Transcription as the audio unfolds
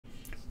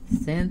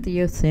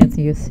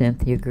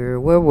Cynthia,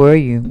 girl. Where were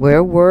you?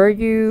 Where were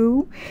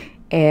you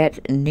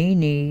at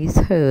NeNe's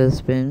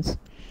husband's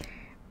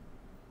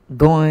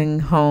going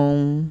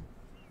home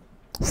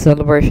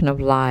celebration of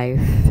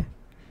life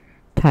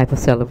type of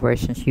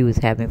celebration she was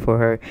having for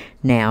her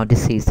now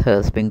deceased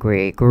husband,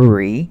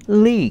 Gregory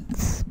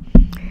Leaks?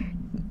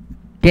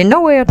 Didn't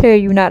nowhere tell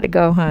you not to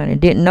go, honey.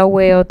 Didn't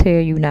nowhere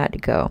tell you not to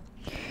go.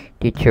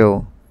 Did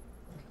your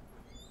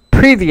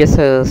previous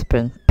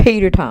husband,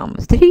 Peter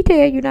Thomas, did he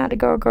tell you not to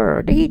go,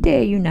 girl? Did he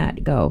tell you not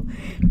to go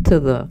to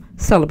the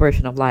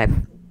celebration of life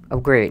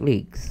of Greg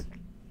Leaks?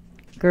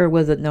 Girl,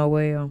 was it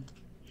Noel?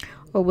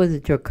 Or was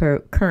it your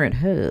current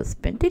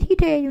husband? Did he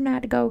tell you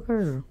not to go,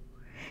 girl?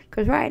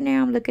 Because right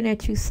now I'm looking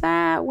at you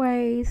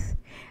sideways.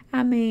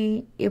 I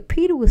mean, if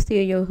Peter was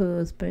still your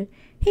husband,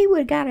 he would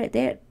have got at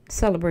that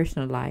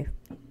celebration of life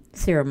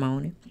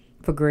ceremony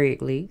for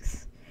Greg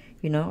Leaks.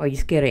 You know, are you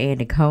scared of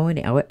Andy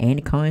Cohen? Or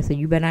Andy Cohen said,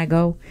 you better not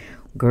go.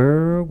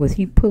 Girl, was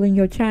he pulling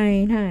your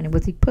chain, honey?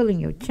 Was he pulling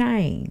your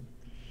chain?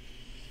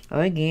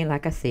 Or again,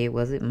 like I said,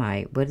 was it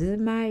Mike? Was it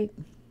Mike?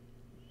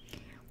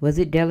 Was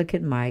it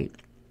delicate Mike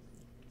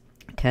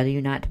telling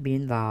you not to be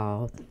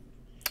involved?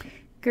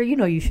 Girl, you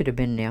know you should have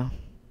been there.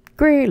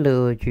 Greg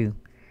loved you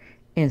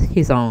in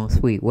his own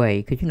sweet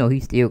way. Because, you know,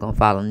 he's still going to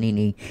follow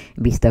NeNe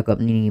and be stuck up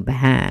NeNe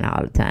behind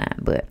all the time.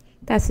 But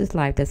that's his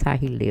life. That's how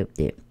he lived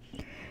it.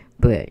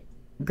 But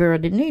girl,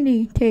 did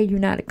NeNe tell you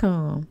not to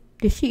come?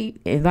 Did she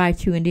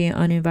invite you and then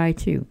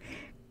uninvite you?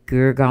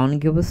 Girl, go on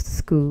and give us the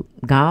scoop.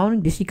 Go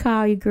on. Did she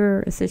call you,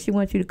 girl, and said she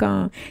wants you to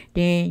come?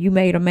 Then you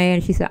made her mad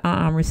and she said,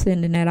 I'm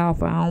rescinding that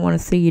offer. I don't want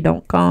to see you.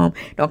 Don't come.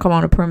 Don't come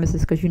on the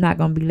premises because you're not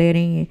going to be let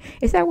in.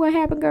 Is that what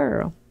happened,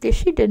 girl? Did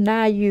she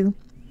deny you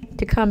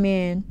to come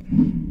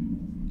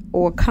in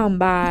or come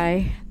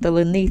by the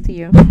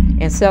Lenethia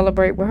and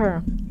celebrate with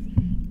her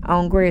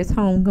on Greg's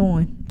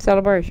homegoing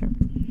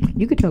celebration?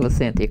 You could tell her,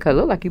 Cynthia, because it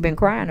looked like you've been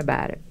crying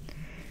about it.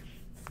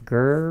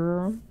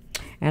 Girl.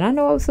 And I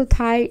know it was a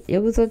tight,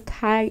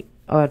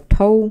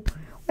 toe,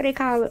 what they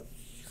call it?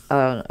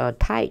 A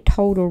tight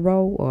total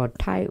row or a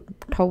tight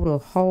total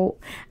hold.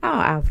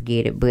 I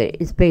forget it, but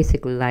it's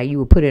basically like you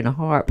were put in a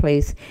hard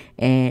place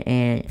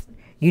and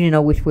you didn't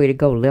know which way to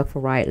go, left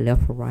or right,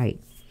 left or right.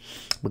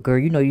 But girl,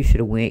 you know you should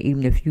have went,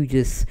 even if you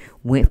just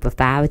went for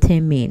 5 or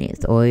 10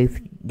 minutes. Or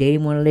if they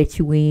didn't want to let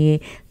you in,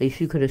 at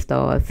least you could have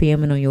started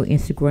filming on your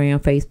Instagram,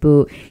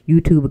 Facebook,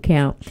 YouTube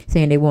account,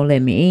 saying they won't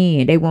let me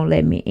in. They won't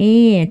let me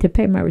in to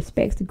pay my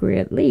respects to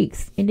Greg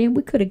Leaks. And then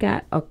we could have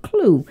got a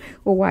clue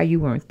for why you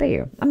weren't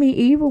there. I mean,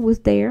 Eva was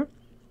there.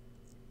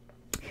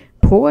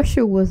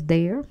 Portia was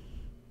there.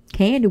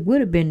 Candy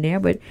would have been there,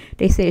 but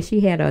they said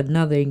she had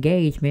another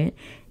engagement.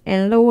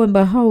 And lo and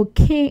behold,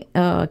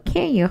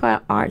 Kenya,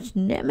 her arch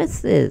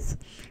nemesis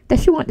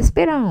that she wanted to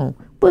spit on,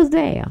 was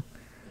there.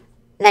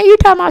 Now you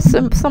talking about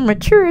some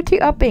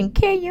maturity up in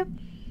Kenya.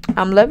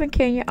 I'm loving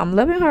Kenya. I'm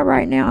loving her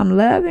right now. I'm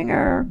loving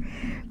her.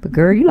 But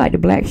girl, you like the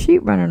black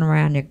sheep running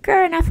around there.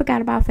 Girl, and I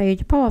forgot about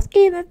Phaedra Pulse.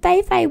 Even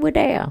Faye was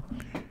there.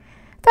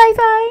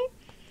 Faye.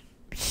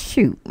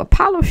 Shoot,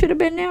 Apollo should have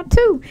been there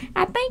too.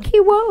 I think he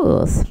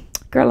was.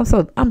 Girl,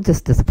 I'm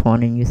just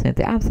disappointed in you,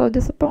 Cynthia. I'm so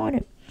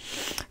disappointed.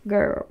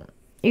 Girl.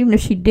 Even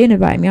if she didn't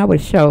invite me, I would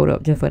have showed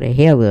up just for the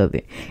hell of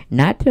it.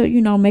 Not to,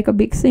 you know, make a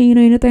big scene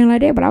or anything like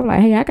that. But I was like,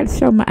 hey, I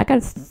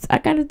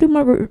gotta do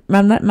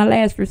my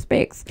last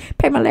respects.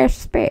 Pay my last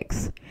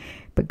respects.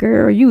 But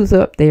girl, you was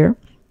up there.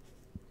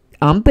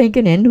 I'm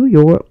thinking in New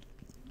York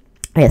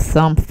at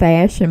some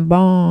fashion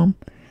bomb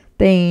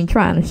thing,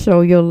 trying to show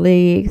your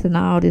legs and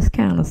all this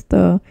kind of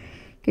stuff.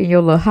 Getting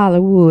your little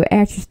Hollywood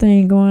actress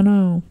thing going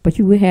on. But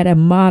you had a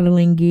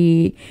modeling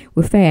gig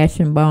with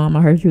Fashion Bomb.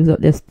 I heard you was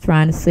up there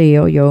trying to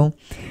sell your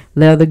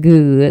leather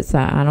goods.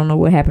 I don't know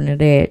what happened to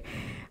that.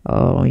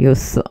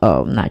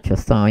 Not your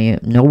son.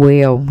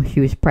 Noelle,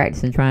 she was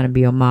practicing trying to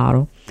be a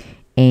model.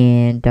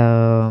 And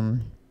I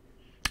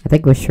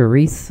think it was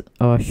Sharice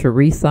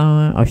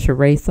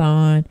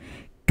son.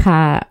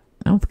 Kai.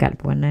 I forgot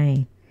the boy's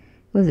name.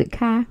 Was it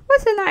Kai?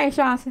 What's his name,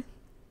 Johnson?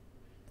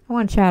 I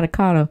want to try to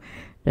call her.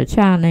 The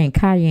child named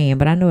Cayenne,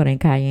 but I know it ain't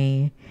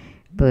Cayenne.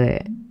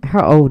 But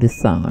her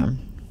oldest son,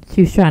 she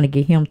was trying to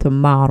get him to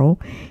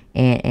model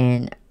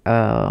and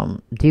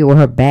deal with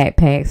her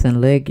backpacks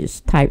and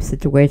luggage type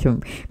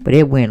situation. But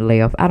it went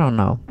left. I don't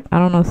know,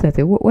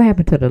 Cynthia. What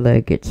happened to the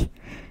luggage?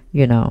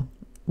 You know,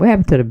 what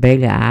happened to the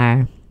Bailey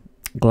eye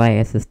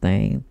glasses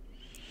thing?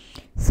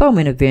 So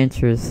many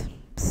ventures,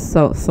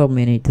 so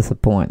many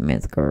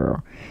disappointments,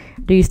 girl.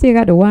 Do you still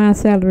got the wine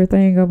salary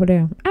thing over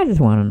there? I just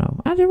want to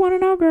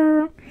know,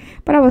 girl.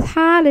 But I was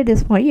highly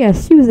disappointed.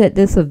 Yes, she was at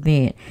this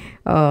event.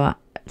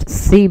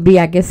 CB,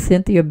 I guess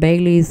Cynthia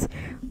Bailey's,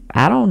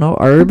 I don't know,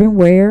 urban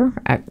wear.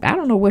 I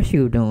don't know what she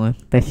was doing.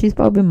 But she's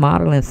supposed to be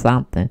modeling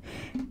something.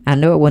 I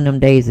know it wasn't them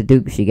days of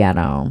Duke she got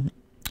on.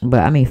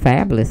 But, I mean,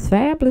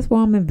 fabulous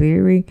woman.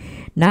 Very,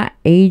 not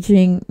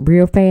aging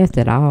real fast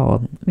at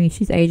all. I mean,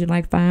 she's aging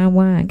like fine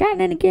wine. Got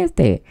nothing against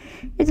that.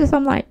 It's just,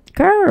 I'm like,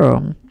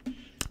 girl,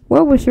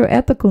 where was your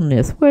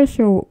ethicalness? Where's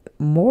your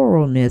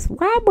moralness?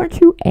 Why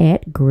weren't you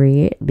at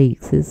Greg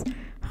Leaks'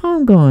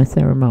 homegoing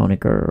ceremony,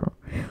 girl.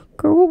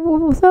 Girl,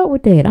 what was up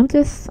with that? I'm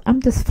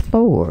just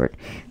floored.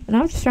 And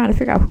I was just trying to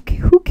figure out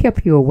who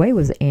kept you away.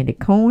 Was it Andy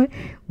Cohen?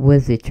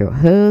 Was it your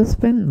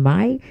husband,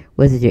 Mike?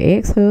 Was it your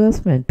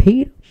ex-husband,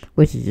 Peter?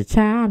 Was it your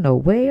child,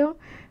 Noel?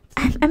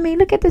 I mean,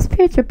 look at this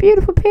picture.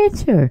 Beautiful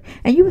picture.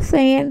 And you were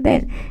saying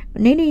that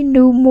NeNe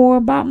knew more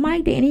about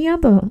Mike than any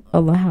other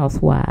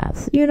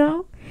housewives, you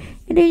know?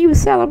 And then you were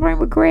celebrating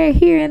with Greg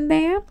here and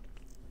there.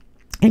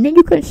 And then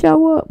you couldn't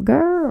show up.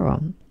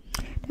 Girl,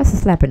 that's a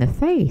slap in the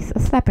face. A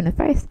slap in the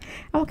face.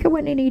 I don't care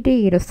what NeNe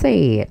did or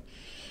said.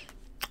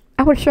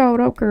 I would have showed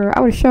up, girl.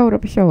 I would have showed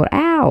up and showed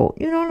out.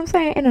 You know what I'm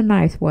saying? In a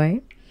nice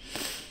way.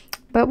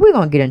 But we're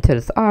going to get into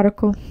this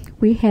article.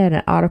 We had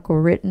an article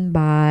written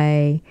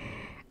by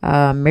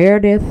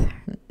Meredith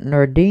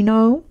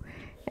Nardino,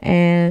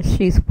 and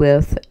she's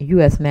with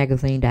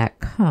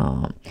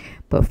usmagazine.com.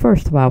 But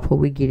first of all, before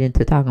we get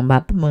into talking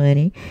about the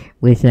money,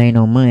 which ain't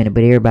no money,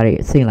 but everybody,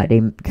 it seems like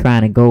they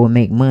trying to go and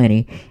make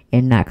money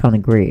and not come to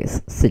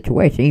Greg's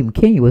situation. Even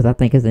Kenya was, I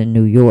think, is in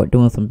New York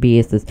doing some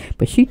business,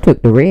 but she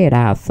took the red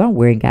eye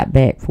somewhere and got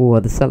back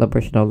for the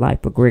celebration of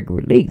life for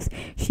Gregory Leaks.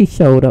 She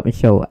showed up and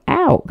showed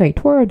out. Okay,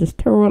 Tora just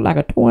twirled like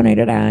a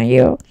tornado down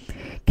here.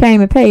 Came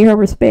and paid her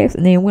respects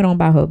and then went on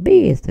about her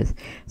business.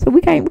 So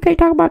we can't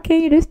talk about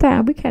Kenya this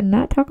time. We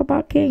cannot talk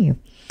about Kenya.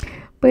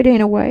 But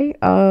anyway,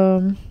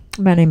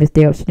 my name is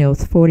Deb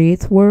Chanel's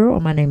 48th World, or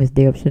my name is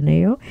Deb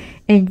Chanel,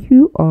 and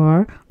you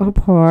are a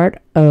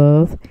part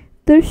of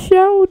the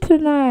show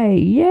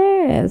tonight.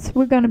 Yes,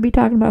 we're going to be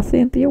talking about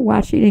Cynthia,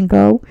 why she didn't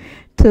go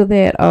to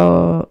that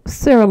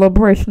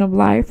celebration of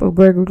life of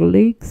Gregory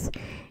Leaks,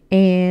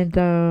 and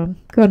going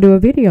to do a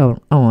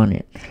video on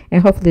it.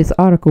 And hopefully this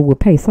article will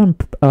pay some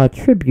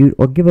tribute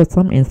or give us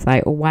some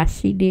insight on why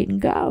she didn't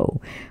go.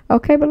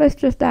 Okay, but let's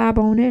just dive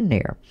on in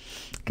there.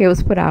 Okay, it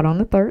was put out on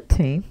the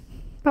 13th.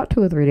 About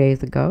 2 or 3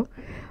 days ago,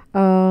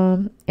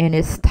 and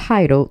it's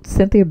titled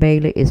 "Cynthia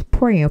Bailey is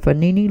praying for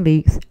NeNe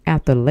Leakes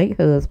after late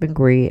husband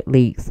Greg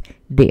Leakes'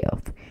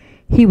 death.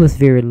 He was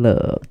very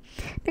loved."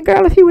 Now,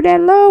 girl, if you were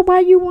that loved,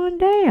 why you weren't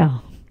there?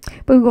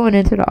 But we're going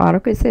into the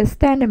article. It says,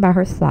 standing by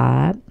her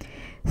side,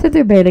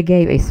 Cynthia Bailey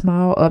gave a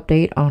small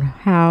update on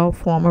how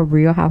former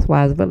Real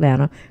Housewives of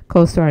Atlanta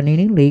co-star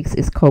NeNe Leakes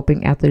is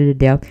coping after the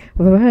death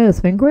of her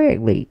husband Greg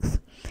Leakes.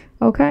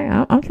 Okay,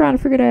 I'm trying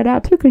to figure that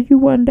out too, because you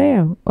wasn't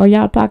there. Or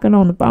y'all talking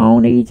on the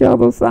phone to each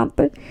other or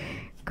something?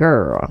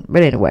 Girl.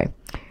 But anyway,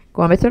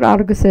 going back to the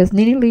article, says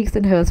NeNe Leakes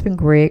and husband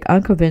Greg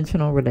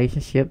unconventional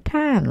relationship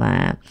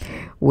timeline.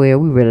 Well,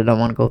 we really don't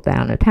want to go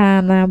down the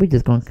timeline. We're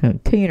just going to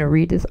continue to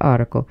read this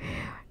article.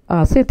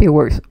 Cynthia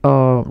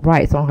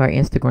writes on her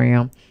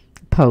Instagram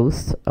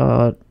post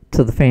to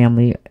the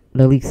family,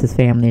 the Leakes'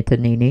 family, and to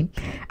NeNe.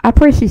 I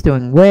pray she's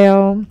doing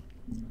well.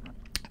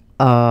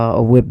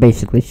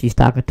 Basically she's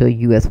talking to a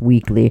U.S.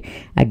 Weekly.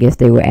 I guess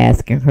they were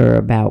asking her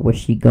about where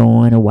she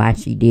going or why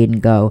she didn't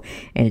go,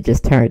 and it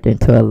just turned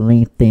into a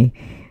lengthy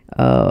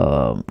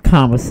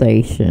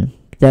conversation.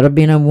 That'll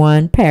be in a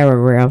one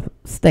paragraph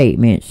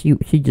statement. She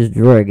just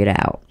drug it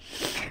out.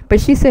 But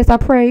she says, I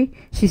pray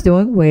she's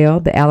doing well.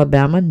 The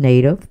Alabama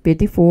native,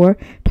 54,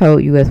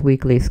 told U.S.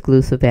 Weekly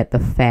exclusive at the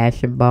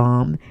Fashion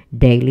Bomb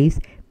Daily's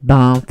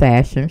Bomb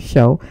Fashion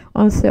Show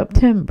on Saturday,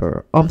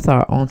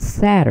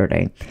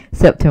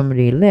 September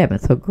the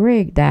 11th. So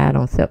Greg died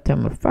on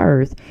September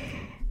 1st.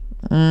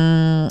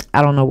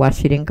 I don't know why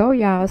she didn't go,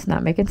 y'all. It's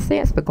not making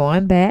sense. But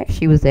going back,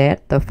 she was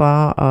at the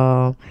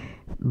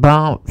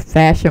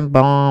Fashion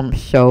Bomb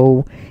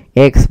Show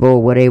Expo,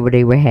 whatever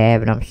they were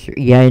having. I'm sure,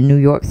 in New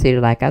York City,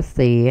 like I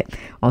said,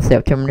 on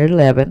September the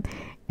 11th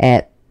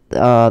at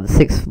the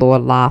 6th floor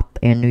loft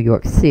in New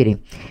York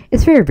City.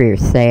 It's very, very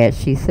sad,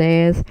 she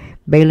says.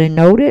 Bailey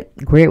noted,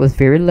 Greg was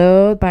very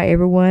loved by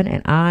everyone,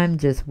 and I'm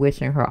just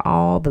wishing her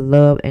all the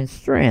love and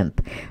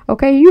strength.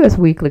 Okay, U.S.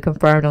 Weekly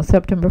confirmed on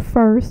September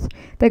 1st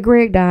that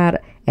Greg died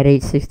at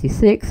age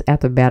 66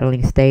 after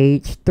battling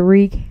stage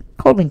 3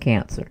 colon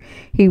cancer.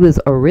 He was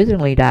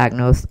originally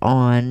diagnosed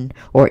in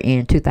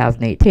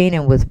 2018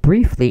 and was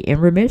briefly in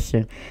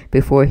remission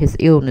before his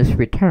illness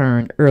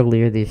returned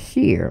earlier this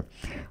year.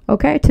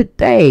 Okay,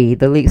 today,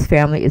 the Leakes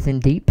family is in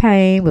deep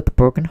pain with a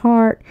broken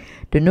heart.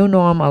 The New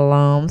Norm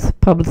alums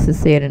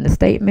publicist said in a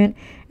statement,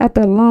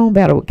 after a long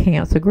battle with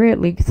cancer, Greg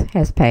Leakes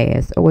has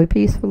passed away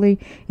peacefully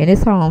in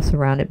his home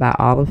surrounded by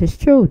all of his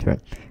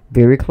children,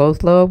 very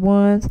close loved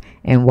ones,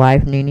 and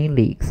wife NeNe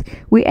Leakes.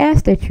 We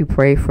ask that you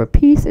pray for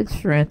peace and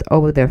strength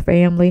over their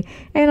family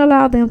and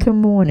allow them to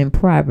mourn in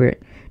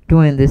private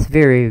during this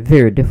very,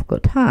 very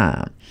difficult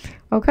time.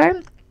 Okay?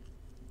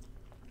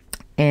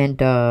 And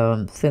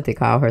Cynthia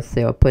called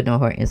herself, putting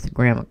on her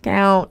Instagram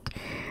account.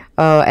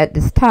 At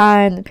this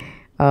time,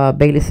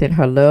 Bailey sent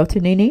her love to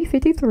NeNe,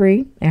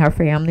 53, and her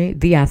family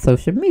via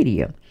social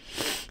media.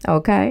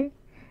 Okay?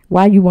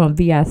 Why you want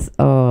via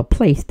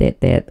placed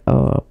at that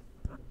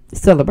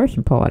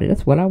celebration party?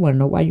 That's what I want to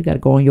know. Why you got to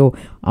go on your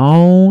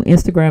own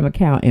Instagram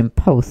account and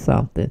post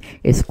something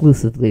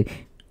exclusively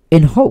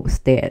in hopes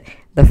that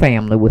the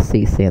family will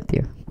see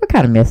Cynthia. What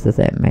kind of mess does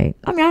that make?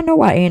 I mean, I know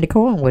why Andy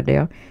Cohen was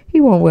there.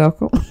 He wasn't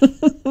welcome.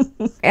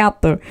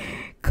 After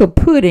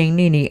putting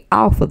NeNe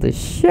off of the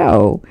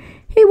show,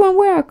 he wasn't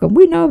welcome.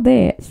 We know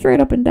that,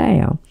 straight up and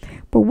down.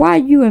 But why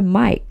you and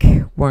Mike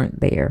weren't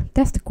there?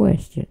 That's the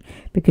question.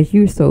 Because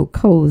you're so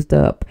cozy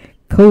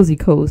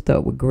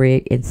with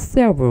Greg in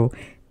several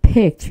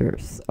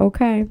pictures,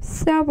 okay?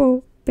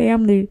 Several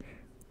family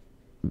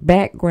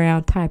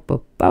background type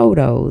of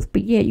photos,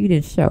 but yet you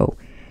didn't show.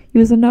 You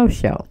was a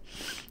no-show.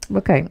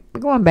 Okay,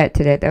 going back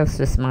to that was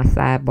just my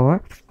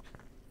sidebar.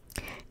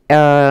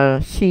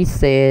 She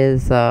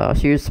says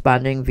she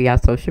responding via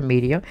social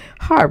media,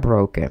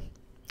 heartbroken.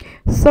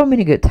 So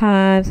many good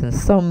times and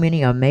so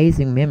many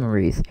amazing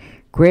memories.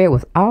 Greg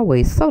was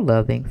always so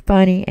loving,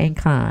 funny, and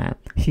kind.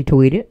 She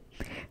tweeted,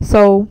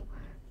 so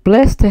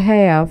blessed to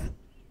have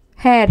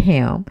had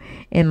him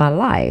in my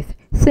life.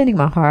 Sending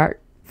my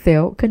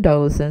heartfelt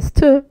condolences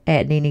to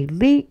NeNe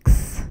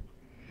Leakes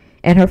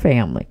and her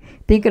family.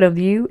 Thinking of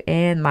you,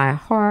 and my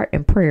heart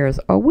and prayers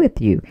are with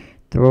you.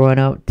 Throwing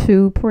up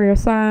 2 prayer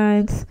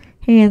signs,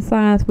 hand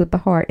signs with the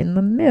heart in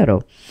the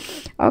middle.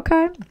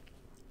 Okay.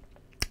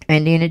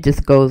 And then it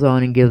just goes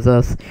on and gives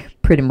us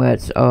pretty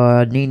much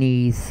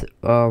NeNe's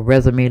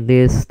resume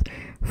list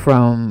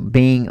from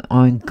being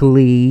on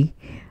Glee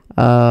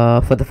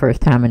for the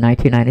first time in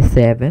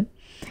 1997.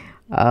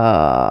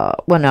 Well,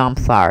 no, I'm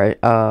sorry.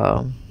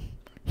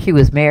 She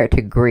was married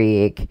to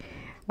Greg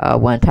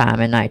one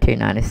time in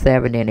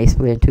 1997. Then they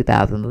split in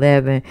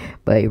 2011,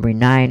 but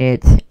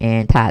reunited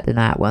and tied the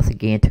knot once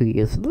again 2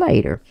 years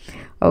later.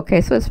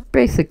 Okay, so it's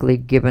basically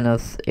giving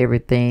us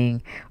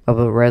everything of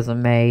a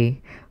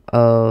resume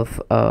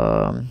of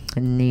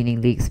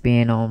NeNe Leakes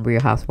being on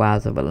Real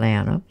Housewives of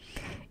Atlanta,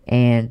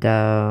 and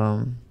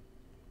talking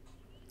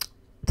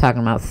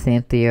about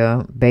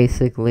Cynthia.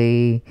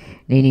 Basically,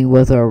 NeNe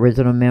was an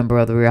original member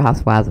of the Real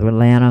Housewives of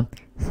Atlanta.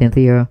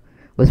 Cynthia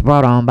was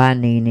brought on by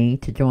NeNe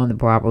to join the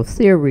Bravo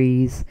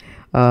series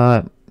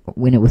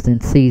when it was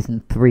in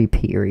season 3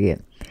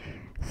 period.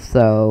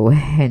 So,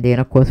 and then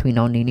of course we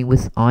know NeNe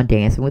was on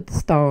Dancing with the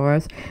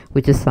Stars,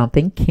 which is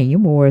something Kenya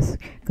Moore is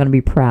going to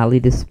be proudly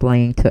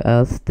displaying to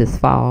us this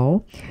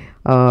fall.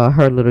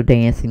 Her little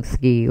dancing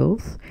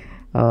skills,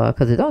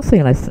 because it don't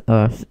seem like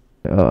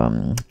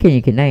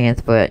Kenya can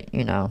dance, but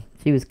you know,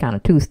 she was kind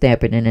of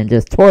two-stepping and then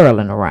just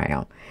twirling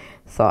around.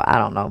 So I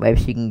don't know,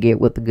 maybe she can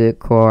get with a good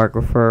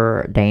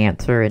choreographer,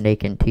 dancer, and they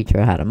can teach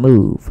her how to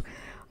move.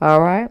 All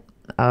right.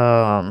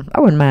 I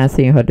wouldn't mind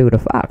seeing her do the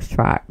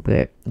foxtrot,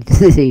 but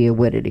this is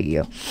what it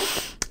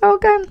is.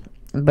 Okay,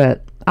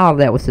 but all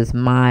that was just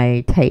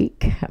my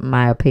take,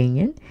 my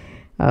opinion.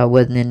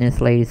 Wasn't in this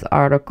lady's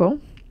article.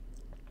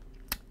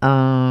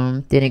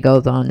 Then it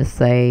goes on to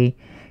say,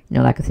 you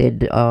know, like I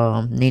said,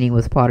 NeNe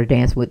was part of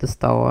Dancing with the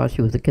Stars.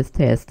 She was a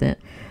contestant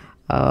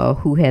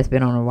who has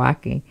been on a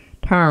rocky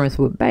terms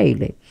with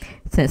Bailey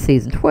since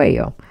season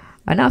 12.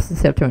 Announced in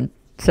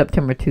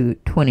September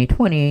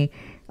 2020.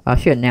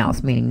 She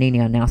announced, meaning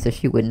NeNe announced, that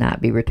she would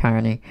not be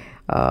returning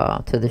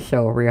to the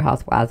show Real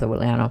Housewives of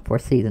Atlanta for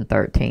season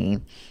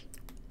 13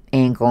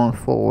 and going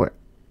forward.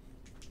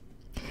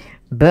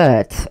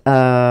 But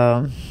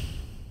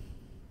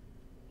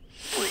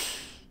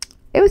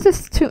it was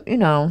just too, you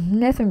know,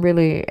 nothing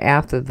really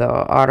after the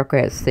article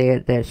had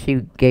said that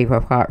she gave her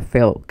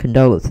heartfelt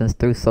condolences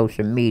through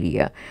social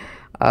media.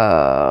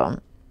 I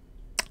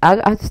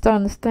just don't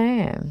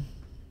understand.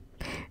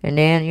 And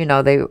then, you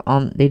know, they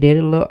did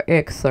a little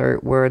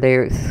excerpt where they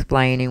were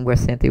explaining where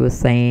Cynthia was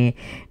saying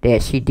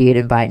that she did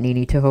invite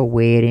NeNe to her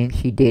wedding.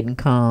 She didn't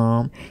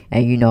come.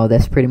 And, you know,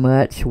 that's pretty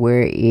much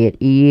where it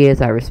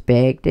is. I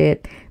respect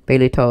it.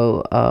 Bailey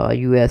told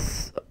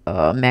U.S.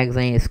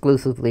 Magazine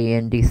exclusively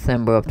in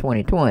December of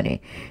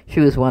 2020. She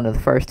was one of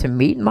the first to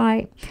meet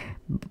Mike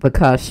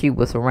because she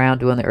was around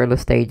during the early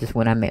stages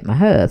when I met my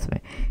husband.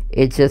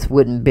 It just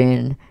wouldn't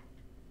been...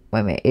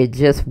 It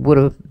just would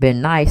have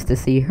been nice to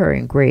see her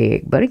and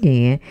Greg. But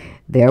again,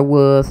 there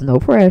was no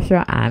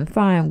pressure. I'm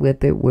fine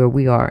with it where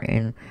we are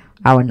in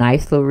our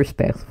nice little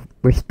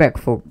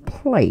respectful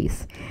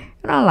place.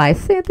 And I'm like,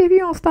 Cynthia, if you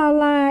don't stop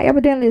lying,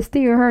 evidently it's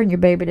still her and your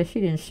baby that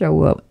she didn't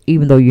show up,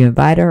 even though you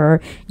invited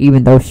her,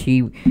 even though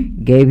she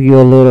gave you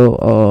a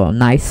little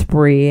nice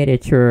spread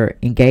at your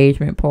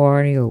engagement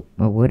party or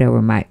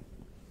whatever Mike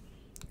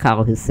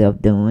call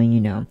himself doing, you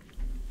know.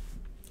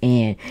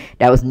 And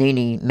that was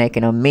NeNe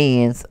making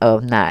amends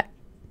of not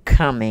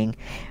coming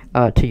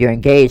to your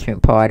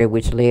engagement party,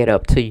 which led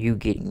up to you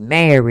getting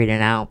married.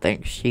 And I don't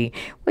think she...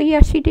 Well,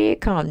 yeah, she did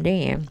come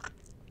then.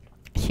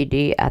 She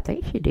did. I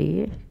think she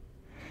did.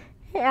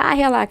 Yeah,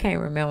 hell, I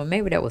can't remember.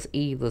 Maybe that was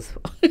Eva's.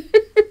 Maybe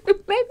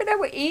that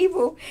was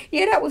Eva.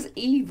 Yeah, that was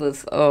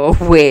Eva's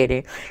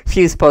wedding.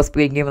 She was supposed to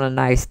be giving a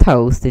nice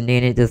toast, and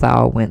then it just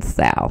all went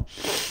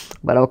south.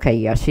 But okay,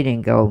 yeah, she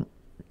didn't go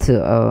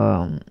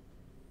to...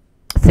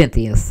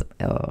 Cynthia's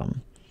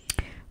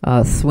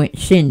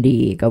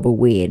shindig of a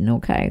wedding,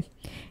 okay?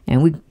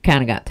 And we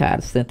kind of got tired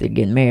of Cynthia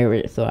getting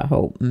married, so I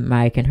hope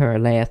Mike and her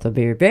last a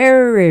very,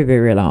 very,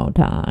 very long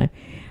time,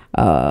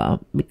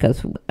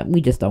 because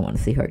we just don't want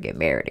to see her get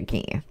married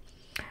again.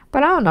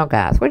 But I don't know,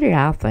 guys. What do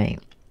y'all think?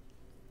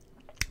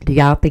 Do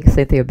y'all think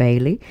Cynthia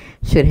Bailey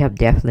should have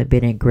definitely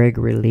been in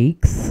Gregory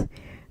Leake's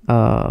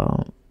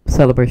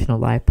celebration of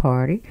life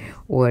party?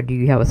 Or do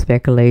you have a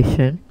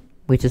speculation,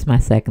 which is my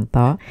second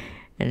thought,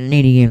 and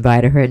NeNe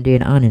invited her and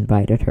then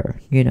uninvited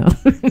her, you know,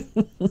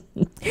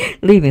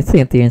 leaving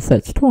Cynthia in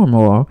such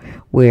turmoil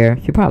where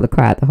she probably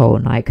cried the whole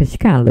night because she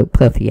kind of looked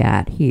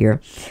puffy-eyed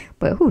here.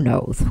 But who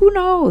knows? Who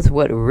knows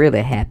what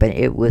really happened?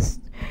 It was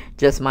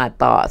just my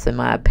thoughts and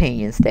my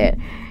opinions that,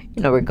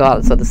 you know,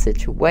 regardless of the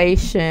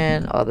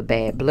situation or the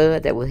bad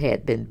blood that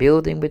had been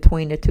building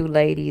between the two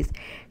ladies,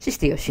 she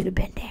still should have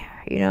been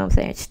there. You know what I'm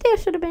saying? She still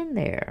should have been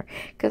there.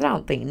 Because I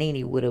don't think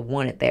NeNe would have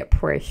wanted that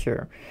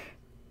pressure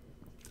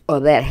or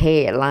that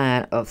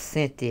headline of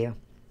Cynthia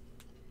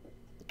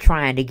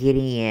trying to get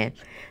in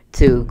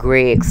to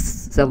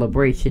Greg's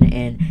celebration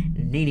and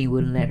NeNe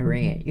wouldn't let her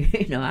in.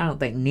 You know, I don't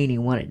think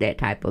NeNe wanted that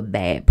type of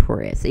bad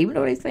press. Even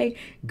though they say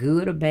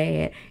good or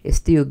bad, it's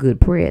still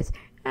good press.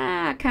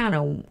 I kind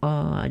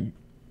of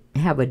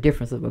have a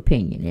difference of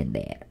opinion in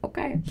that,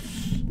 okay?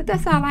 But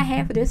that's all I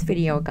have for this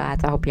video, guys.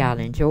 I hope y'all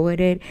enjoyed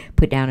it.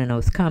 Put down in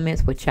those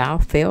comments what y'all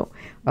felt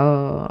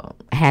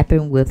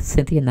happened with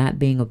Cynthia not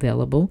being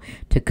available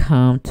to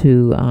come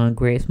to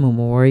Greg's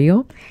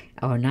memorial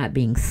or not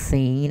being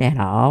seen at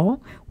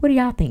all. What do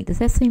y'all think? Does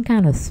that seem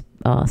kind of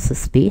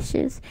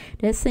suspicious?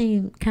 Does that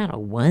seem kind of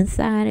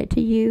one-sided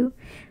to you?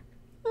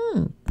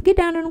 Get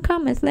down in the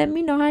comments. Let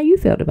me know how you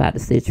felt about the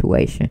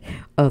situation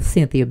of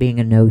Cynthia being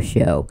a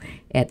no-show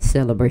at the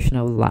celebration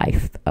of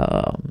life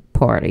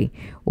party,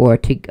 or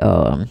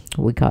to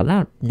we call it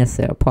not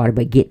necessarily a party,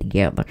 but get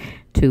together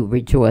to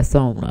rejoice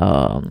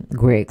on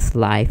Greg's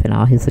life and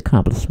all his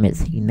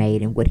accomplishments he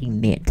made and what he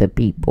meant to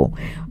people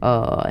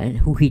and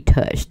who he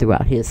touched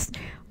throughout his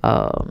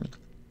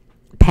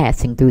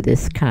passing through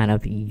this kind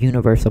of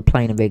universal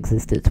plane of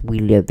existence we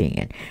live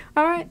in.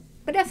 All right.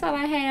 But that's all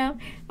I have.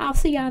 I'll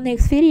see y'all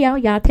next video.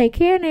 Y'all take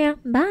care now.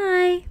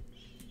 Bye.